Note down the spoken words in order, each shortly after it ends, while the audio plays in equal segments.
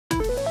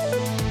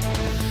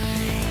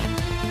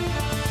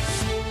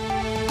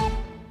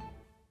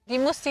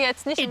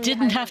It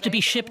didn't have to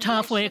be shipped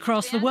halfway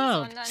across the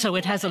world, so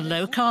it has a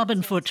low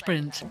carbon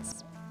footprint.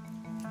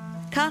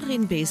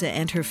 Karin Beese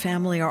and her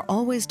family are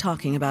always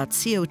talking about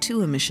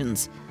CO2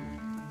 emissions.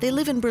 They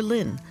live in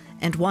Berlin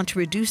and want to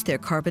reduce their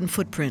carbon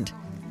footprint.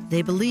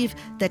 They believe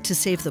that to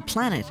save the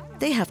planet,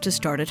 they have to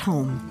start at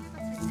home.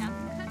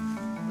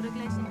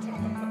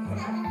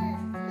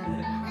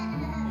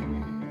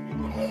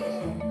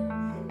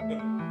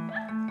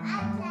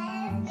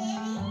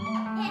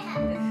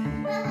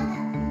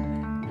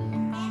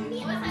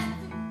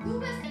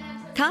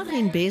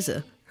 Karin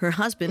Beese, her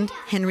husband,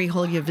 Henry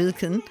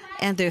Holje-Wilken,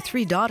 and their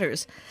 3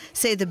 daughters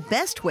say the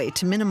best way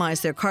to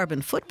minimize their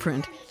carbon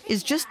footprint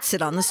is just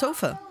sit on the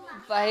sofa.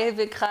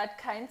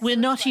 We're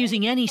not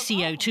using any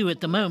CO2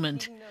 at the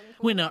moment.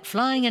 We're not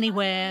flying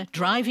anywhere,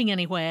 driving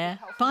anywhere,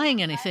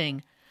 buying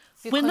anything.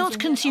 We're not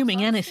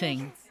consuming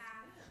anything.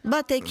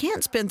 But they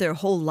can't spend their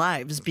whole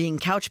lives being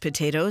couch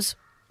potatoes.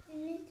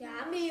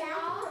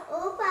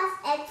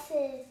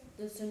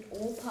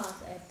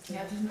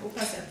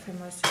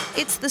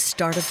 It's the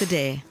start of the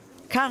day.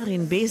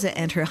 Karin Beese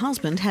and her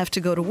husband have to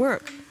go to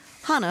work.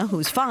 Hannah,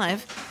 who's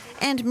 5,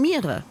 and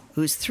Mira,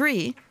 who's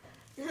 3,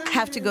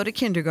 have to go to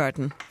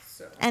kindergarten.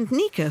 And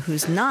Nika,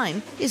 who's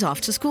 9, is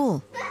off to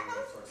school.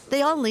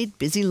 They all lead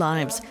busy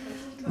lives,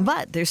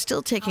 but they're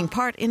still taking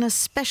part in a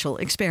special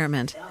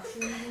experiment.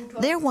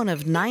 They're one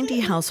of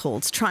 90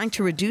 households trying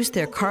to reduce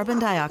their carbon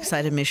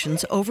dioxide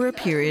emissions over a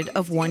period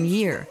of 1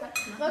 year.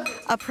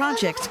 A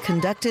project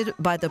conducted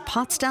by the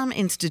Potsdam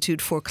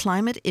Institute for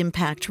Climate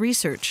Impact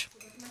Research.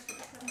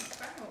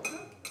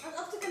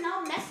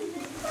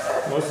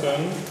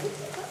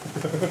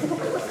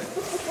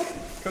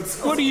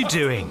 What are you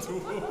doing?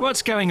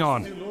 What's going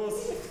on?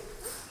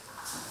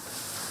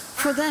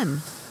 For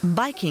them,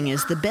 biking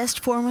is the best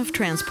form of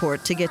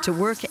transport to get to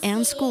work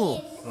and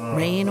school,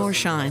 rain or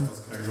shine.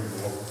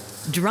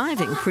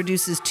 Driving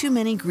produces too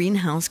many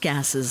greenhouse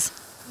gases.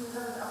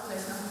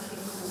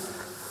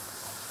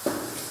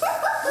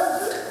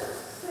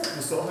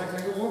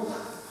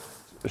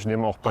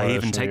 I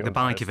even take the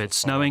bike if it's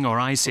snowing or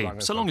icy,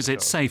 so long as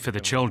it's safe for the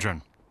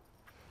children.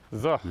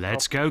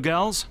 Let's go,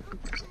 girls.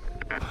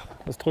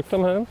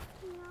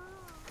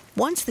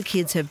 Once the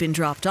kids have been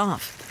dropped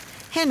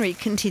off, Henry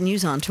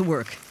continues on to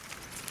work.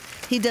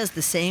 He does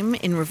the same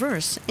in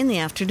reverse in the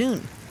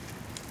afternoon.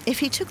 If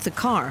he took the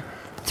car,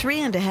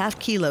 3.5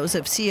 kilos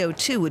of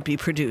CO2 would be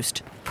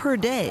produced per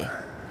day.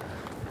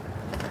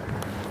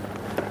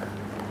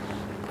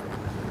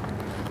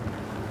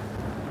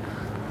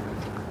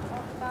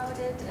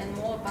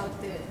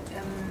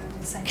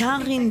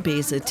 Karin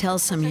Beese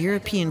tells some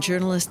European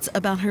journalists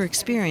about her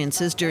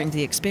experiences during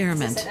the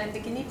experiment. I'm the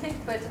guinea pig,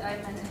 but I'm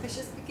an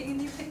ambitious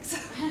guinea pig.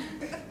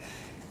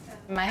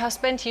 My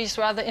husband, he's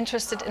rather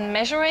interested in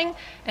measuring,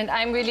 and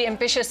I'm really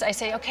ambitious. I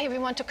say, okay, we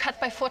want to cut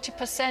by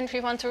 40%,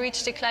 we want to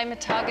reach the climate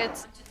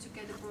targets.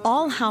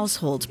 All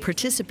households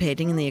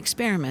participating in the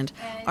experiment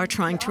are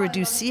trying to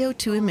reduce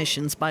CO2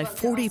 emissions by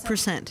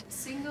 40%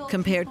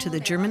 compared to the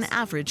German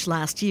average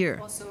last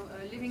year.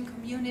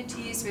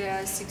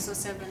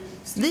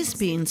 This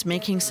means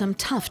making some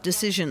tough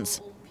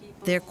decisions.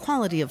 Their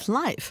quality of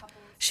life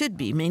should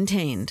be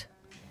maintained.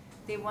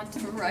 They want a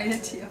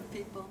variety of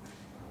people.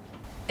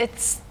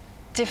 It's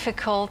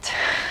difficult,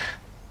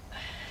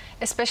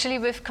 especially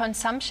with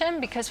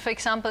consumption, because, for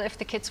example, if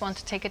the kids want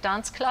to take a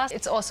dance class,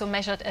 it's also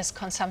measured as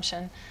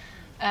consumption.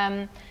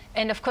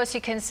 And of course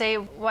you can say,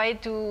 why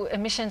do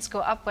emissions go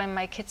up when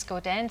my kids go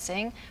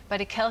dancing? But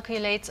it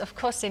calculates, of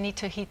course, they need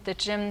to heat the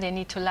gym, they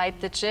need to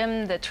light the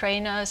gym, the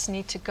trainers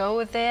need to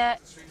go there.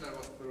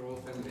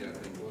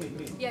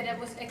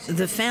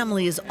 The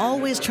family is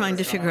always trying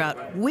to figure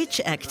out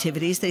which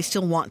activities they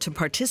still want to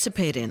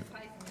participate in.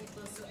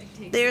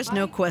 There's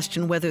no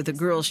question whether the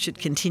girls should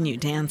continue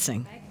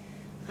dancing.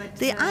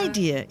 The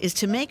idea is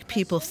to make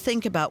people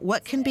think about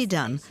what can be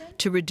done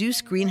to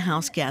reduce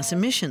greenhouse gas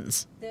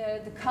emissions.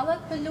 The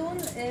colored balloon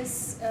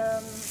is...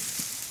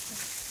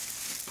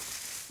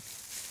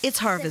 It's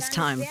harvest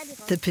time.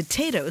 The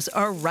potatoes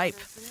are ripe.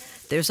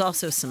 There's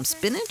also some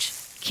spinach,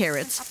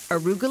 carrots,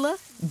 arugula,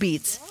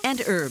 beets,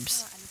 and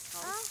herbs.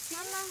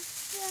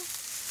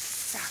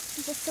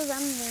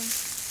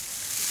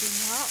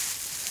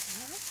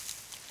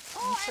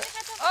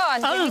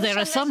 Oh, there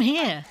are some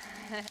here.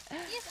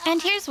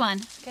 And here's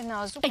one.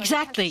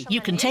 Exactly. You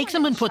can take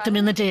them and put them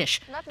in the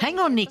dish. Hang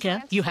on,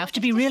 Nika. You have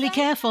to be really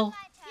careful.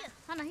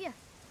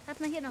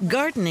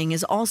 Gardening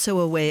is also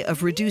a way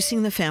of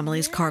reducing the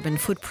family's carbon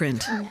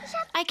footprint.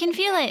 I can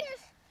feel it.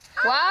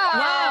 Wow!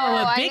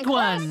 Wow, a big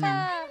one.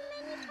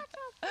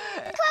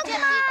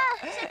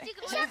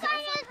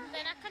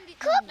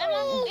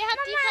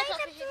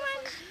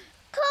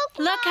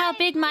 Look how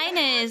big mine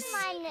is.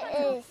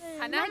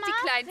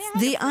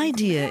 The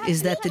idea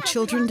is that the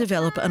children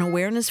develop an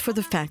awareness for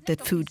the fact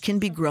that food can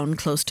be grown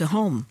close to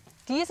home.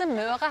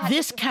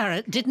 This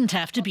carrot didn't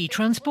have to be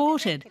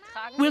transported.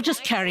 We'll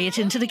just carry it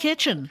into the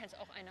kitchen.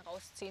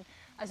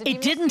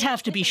 It didn't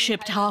have to be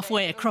shipped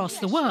halfway across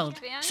the world,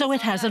 so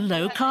it has a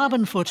low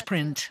carbon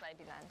footprint.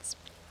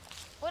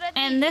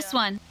 And this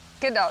one.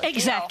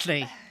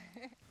 Exactly.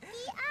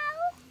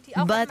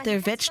 But their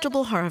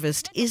vegetable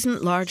harvest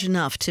isn't large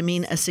enough to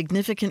mean a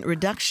significant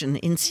reduction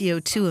in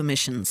CO2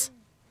 emissions.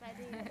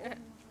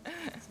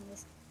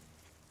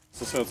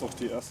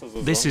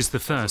 This is the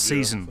first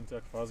season.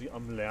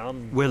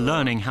 We're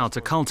learning how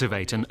to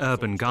cultivate an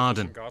urban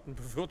garden.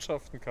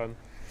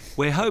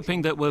 We're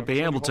hoping that we'll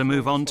be able to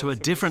move on to a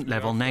different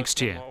level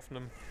next year.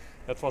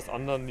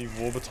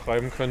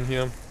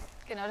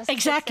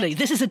 Exactly.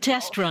 This is a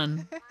test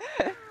run.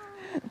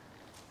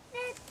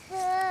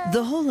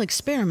 The whole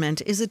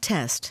experiment is a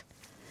test.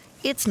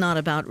 It's not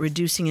about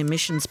reducing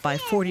emissions by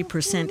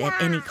 40%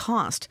 at any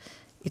cost.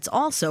 It's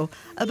also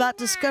about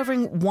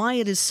discovering why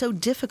it is so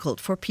difficult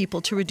for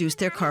people to reduce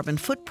their carbon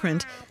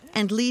footprint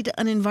and lead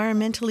an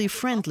environmentally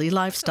friendly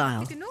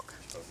lifestyle.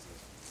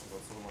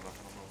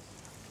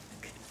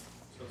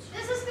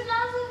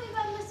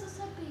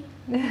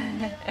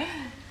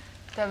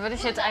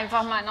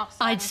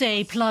 I'd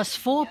say plus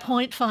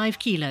 4.5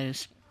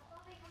 kilos.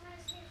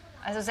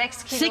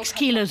 6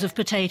 kilos of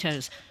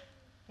potatoes.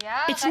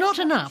 It's not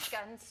enough,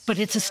 but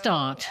it's a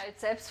start.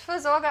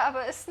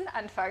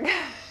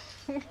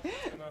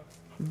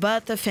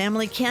 But the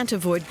family can't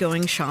avoid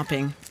going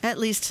shopping, at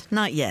least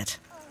not yet.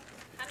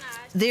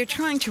 They're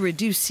trying to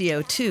reduce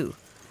CO2,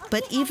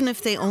 but even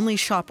if they only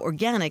shop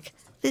organic,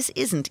 this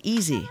isn't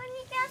easy.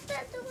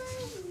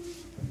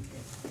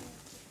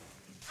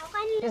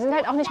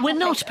 We're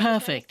not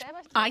perfect.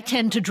 I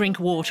tend to drink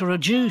water or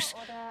juice.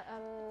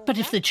 But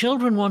if the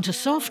children want a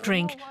soft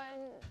drink,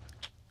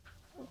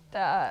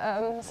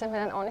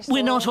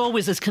 we're not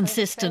always as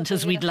consistent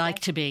as we'd like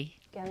to be.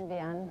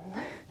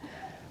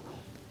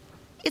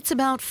 It's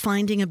about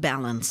finding a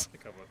balance.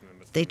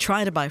 They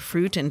try to buy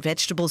fruit and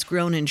vegetables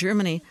grown in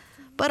Germany,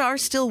 but are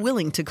still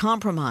willing to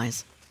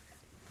compromise.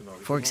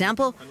 For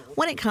example,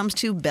 when it comes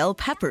to bell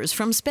peppers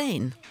from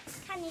Spain.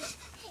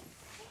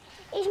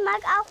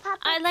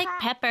 I like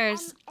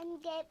peppers.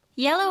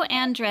 Yellow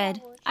and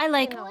red. I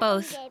like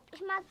both.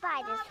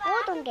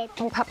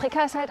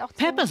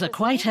 Peppers are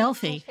quite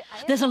healthy.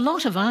 There's a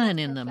lot of iron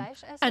in them.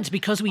 And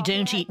because we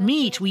don't eat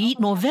meat, we eat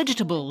more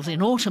vegetables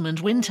in autumn and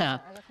winter.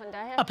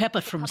 A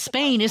pepper from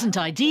Spain isn't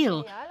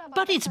ideal,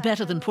 but it's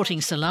better than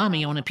putting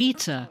salami on a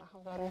pizza.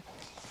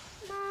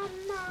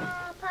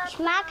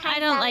 I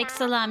don't like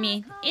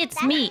salami.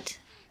 It's meat.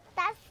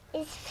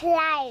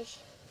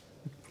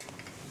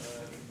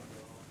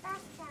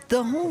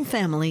 The whole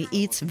family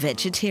eats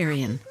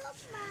vegetarian.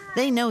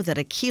 They know that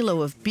a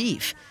kilo of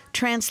beef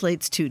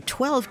translates to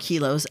 12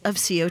 kilos of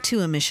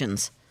CO2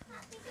 emissions.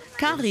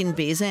 Karin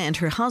Beese and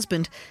her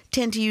husband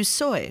tend to use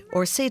soy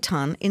or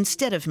seitan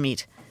instead of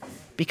meat,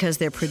 because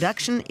their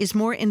production is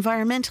more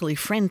environmentally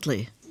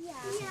friendly.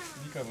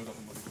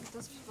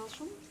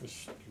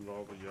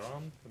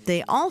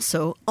 They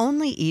also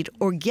only eat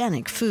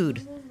organic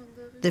food.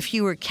 The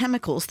fewer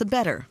chemicals, the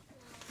better.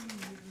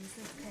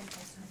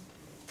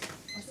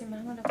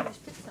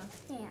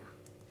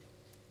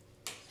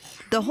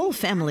 The whole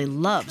family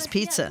loves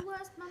pizza.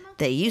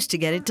 They used to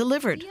get it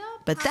delivered,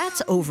 but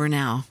that's over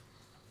now.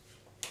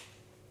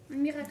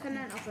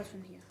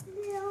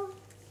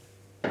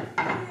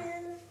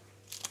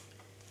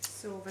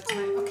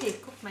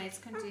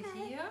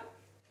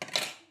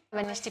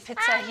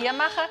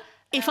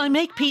 If I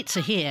make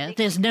pizza here,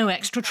 there's no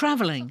extra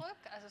traveling.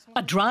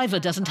 A driver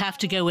doesn't have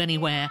to go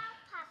anywhere.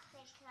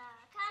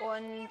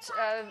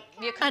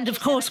 And of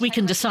course, we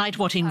can decide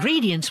what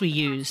ingredients we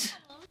use.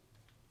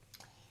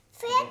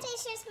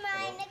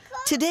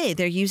 Today,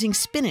 they're using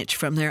spinach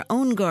from their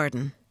own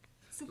garden.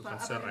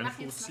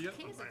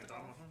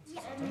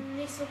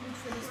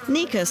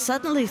 Nika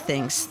suddenly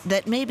thinks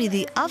that maybe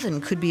the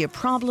oven could be a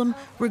problem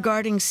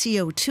regarding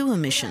CO2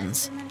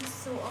 emissions.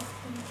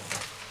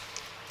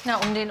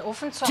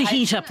 To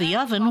heat up the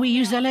oven, we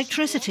use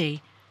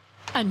electricity.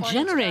 And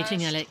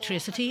generating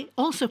electricity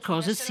also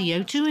causes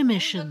CO2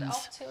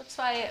 emissions.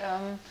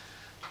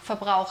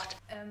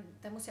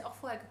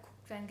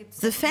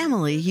 The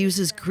family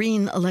uses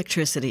green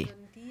electricity,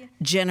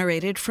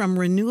 generated from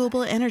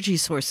renewable energy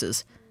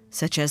sources,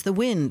 such as the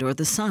wind or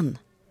the sun.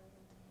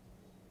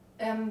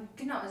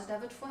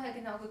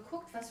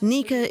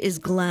 Nika is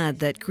glad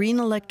that green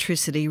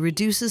electricity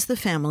reduces the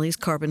family's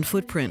carbon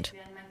footprint.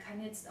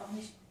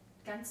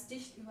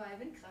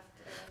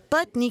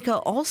 But Nika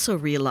also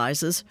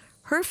realizes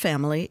her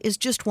family is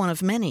just one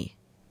of many.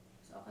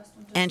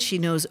 And she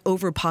knows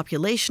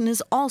overpopulation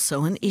is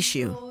also an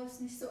issue.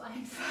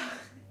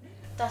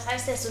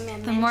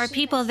 The more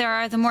people there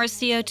are, the more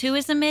CO2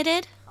 is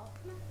emitted?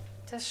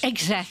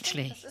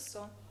 Exactly.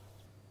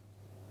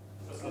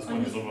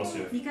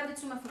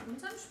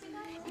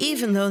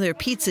 Even though their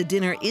pizza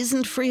dinner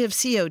isn't free of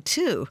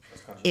CO2,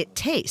 it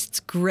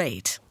tastes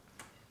great.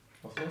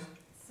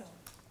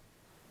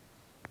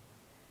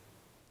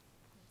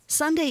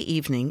 Sunday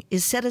evening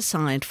is set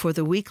aside for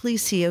the weekly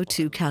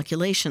CO2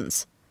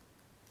 calculations.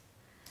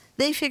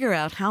 They figure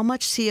out how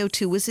much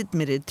CO2 was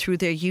emitted through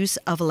their use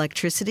of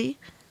electricity,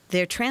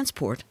 their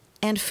transport,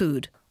 and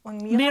food.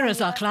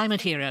 Mira's our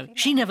climate hero.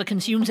 She never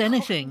consumes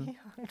anything.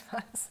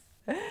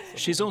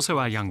 She's also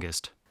our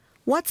youngest.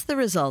 What's the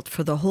result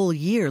for the whole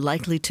year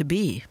likely to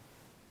be?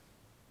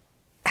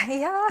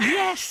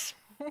 Yes!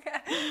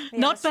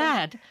 Not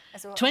bad.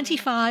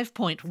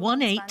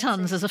 25.18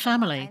 tons as a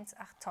family.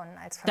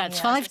 That's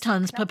 5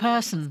 tons per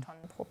person.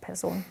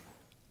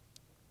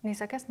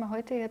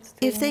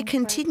 If they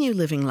continue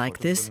living like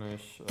this,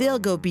 they'll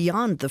go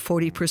beyond the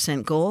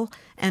 40% goal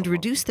and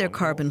reduce their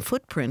carbon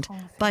footprint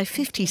by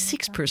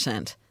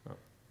 56%.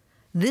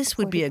 This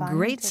would be a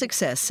great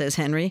success, says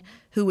Henry,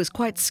 who was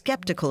quite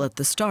skeptical at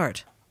the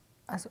start.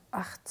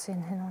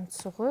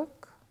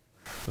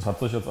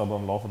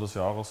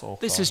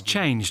 This has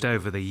changed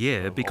over the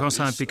year because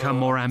I've become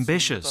more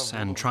ambitious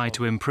and try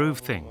to improve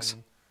things.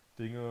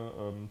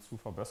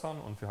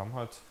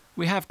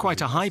 We have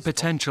quite a high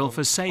potential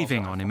for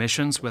saving on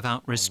emissions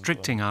without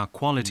restricting our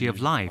quality of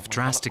life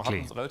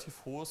drastically.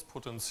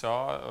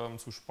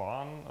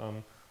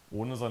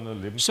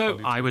 So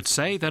I would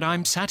say that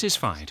I'm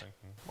satisfied.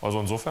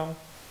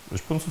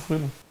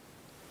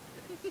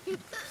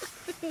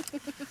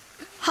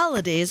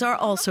 Holidays are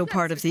also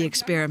part of the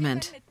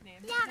experiment.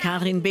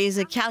 Karin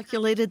Beese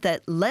calculated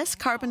that less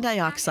carbon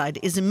dioxide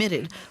is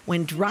emitted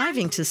when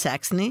driving to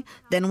Saxony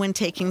than when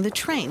taking the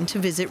train to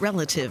visit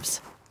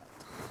relatives.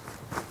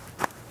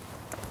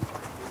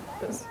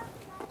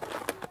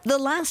 The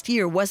last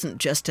year wasn't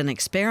just an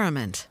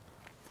experiment.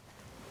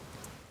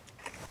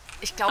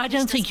 I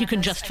don't think you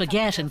can just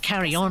forget and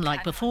carry on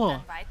like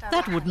before.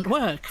 That wouldn't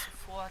work.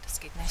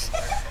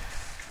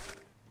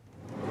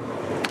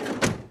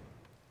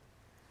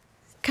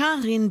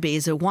 Karin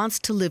Beese wants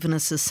to live in a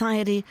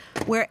society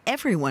where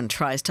everyone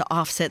tries to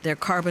offset their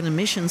carbon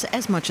emissions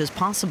as much as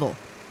possible.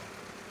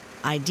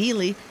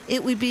 Ideally,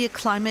 it would be a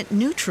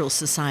climate-neutral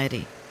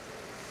society.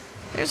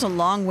 There's a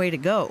long way to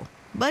go,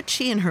 but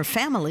she and her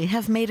family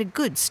have made a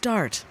good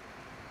start.